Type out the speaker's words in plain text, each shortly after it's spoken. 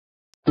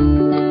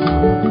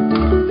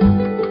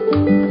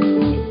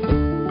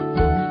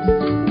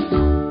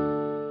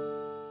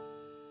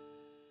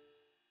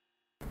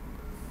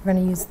we're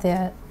going to use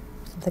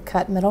the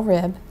cut middle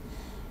rib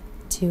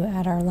to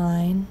add our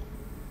line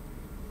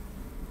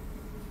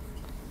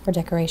for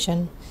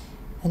decoration,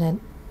 and then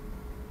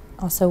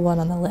also one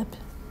on the lip.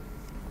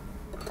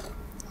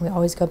 We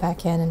always go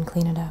back in and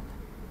clean it up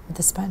with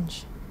the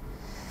sponge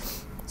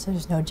so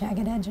there's no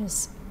jagged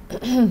edges.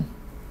 If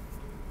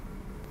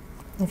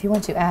you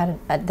want to add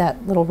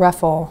that little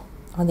ruffle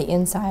on the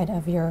inside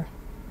of your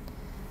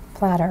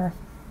platter,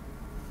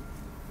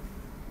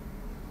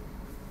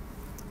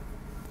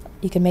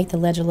 you can make the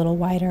ledge a little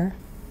wider.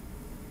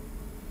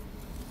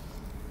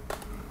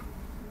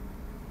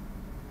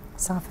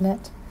 Soften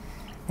it,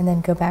 and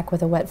then go back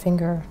with a wet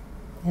finger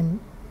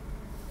and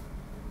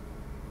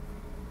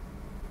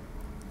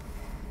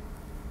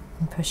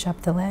push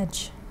up the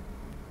ledge.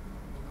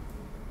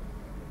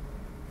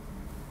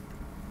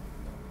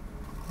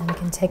 And we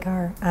can take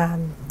our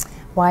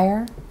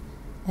wire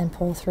and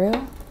pull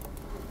through.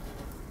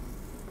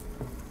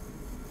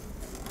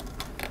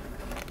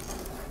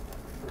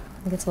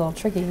 It gets a little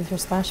tricky with your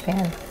splash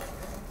pan.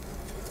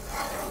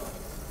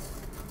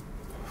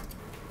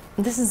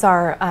 This is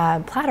our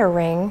platter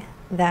ring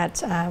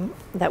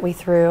that we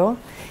threw,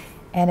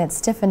 and it's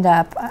stiffened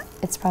up.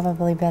 It's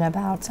probably been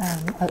about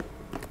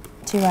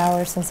 2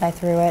 hours since I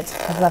threw it.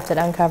 I've left it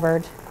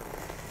uncovered.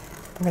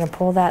 I'm going to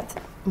pull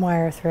that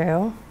wire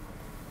through.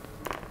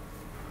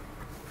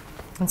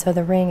 And so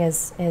the ring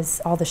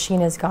is all the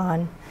sheen is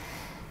gone,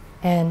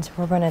 and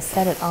we're going to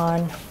set it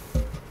on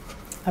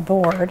a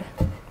board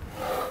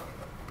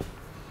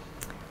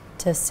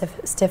to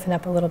stiffen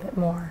up a little bit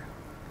more.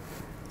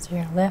 So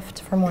you're going to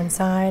lift from one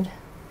side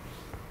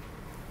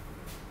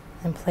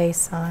and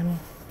place on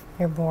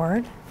your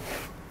board.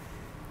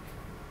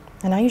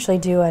 And I usually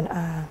do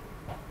an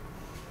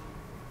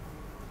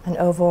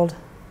oval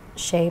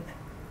shape.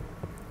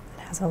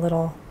 It has a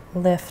little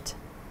lift,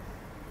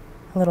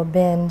 a little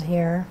bend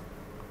here.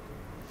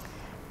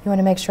 You want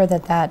to make sure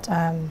that that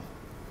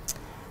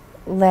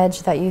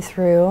ledge that you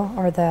threw,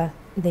 or the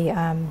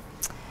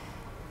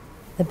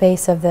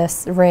base of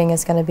this ring,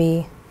 is going to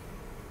be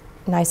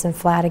nice and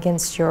flat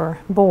against your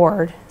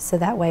board, so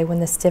that way when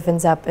this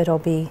stiffens up, it'll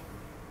be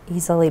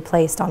easily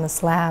placed on the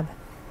slab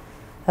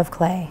of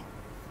clay.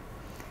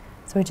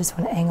 So we just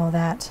want to angle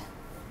that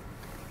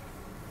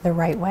the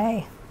right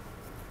way,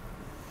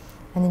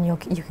 and then you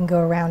can go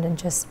around and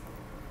just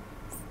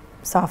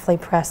softly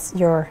press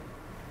your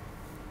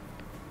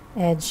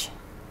edge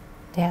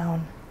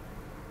down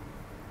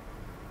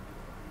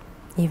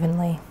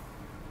evenly.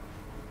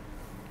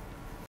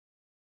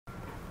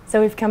 So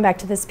we've come back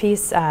to this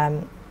piece,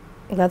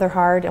 leather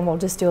hard, and we'll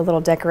just do a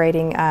little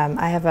decorating.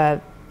 I have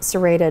a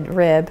serrated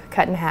rib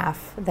cut in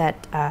half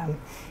that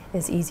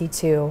is easy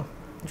to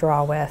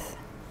draw with.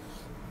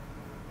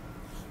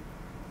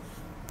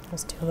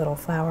 Just do a little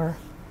flower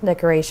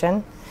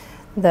decoration.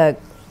 The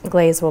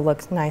glaze will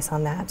look nice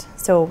on that.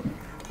 So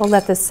we'll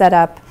let this set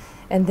up,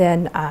 and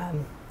then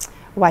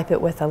wipe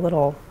it with a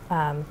little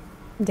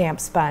damp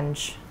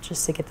sponge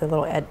just to get the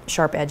little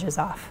sharp edges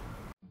off.